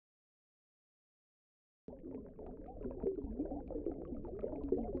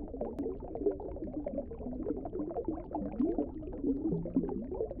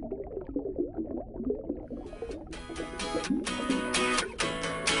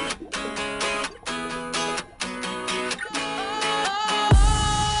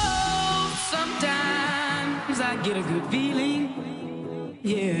Get a good feeling,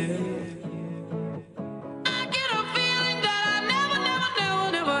 yeah. I get a feeling that I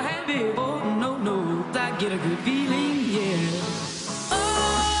never had before. No, I get a good feeling, yeah.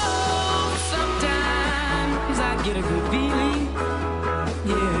 Oh, sometimes I get a good feeling,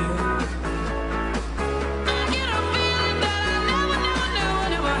 yeah. I get a feeling that I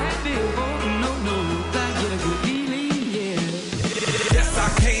never had before. No, I get a good feeling, yeah. Yes, I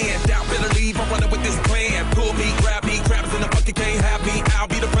can. Doubt, better leave. I'm running with this plan. Pull me, grab me, crabs in the bucket can't have me. I'll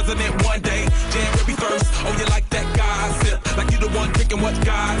be the president one day. January 1st. Oh, you like that gossip? Like you the one drinking what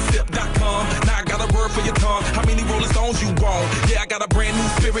gossip.com. Now I got a word for your tongue. How many Rolling Stones you want? Yeah, I got a brand new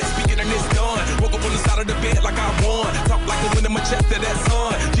spirit speaking and it's done. Woke up on the side of the bed like I won. Talk like the wind in my chest to that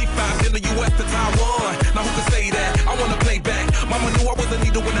sun. G5 in the US to Taiwan. Now who can say that? I wanna play back. Mama knew I was a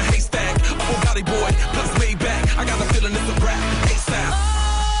needle in a haystack. A Bugatti boy, plus Maybach. I got a feeling it's a rap. ASAP.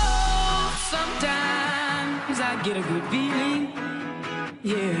 Sometimes I get a good feeling,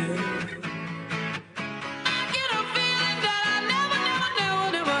 yeah. I get a feeling that I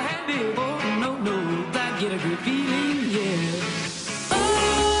never had before. No, I get a good feeling, yeah. Oh,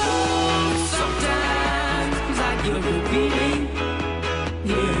 sometimes I get a good feeling,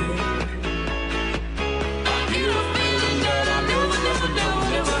 yeah. I get a feeling that I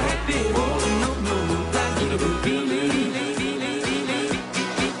never had before. No, I get a good feeling.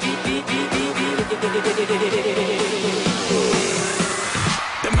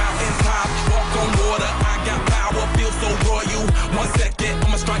 The mountain top, walk on water. I got power, feel so royal. 1 second,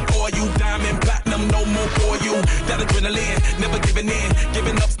 I'ma strike for you. Diamond, platinum, no more for you. That adrenaline, never giving in.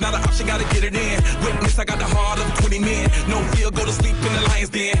 Giving up's not an option, gotta get it in. Witness, I got the heart of 20 men. No fear, go to sleep in the lion's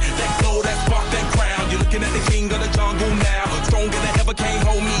den. That glow, that spark, that crown. You're looking at the king of the jungle now. Stronger than ever, can't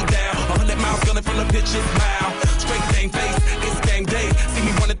hold me down. 100 miles gunning from the pitch's mile. Straight game face, it's game day. See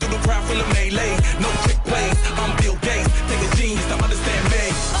me running through the crowd full of melee. No trick plays, I'm Bill Gates. Take a genius to understand me.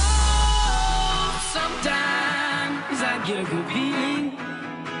 Oh, sometimes I get a good feeling,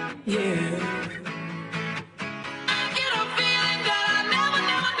 yeah. I get a feeling that I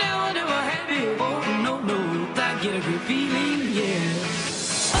never had before. No, I get a good feeling, yeah.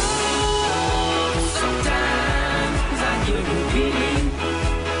 Oh, sometimes I get a good feeling,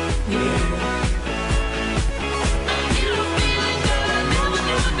 yeah. I get a feeling that I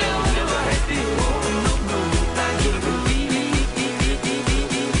never had before. No, I get a good feeling.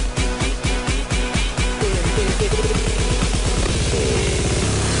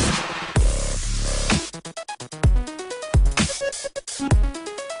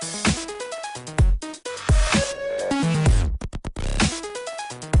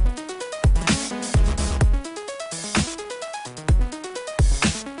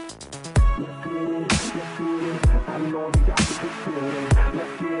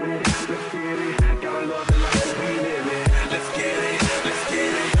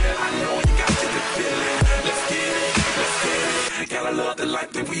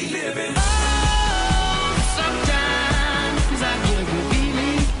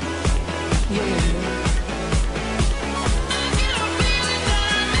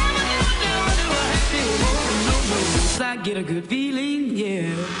 Get a good feeling,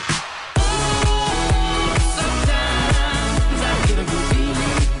 yeah.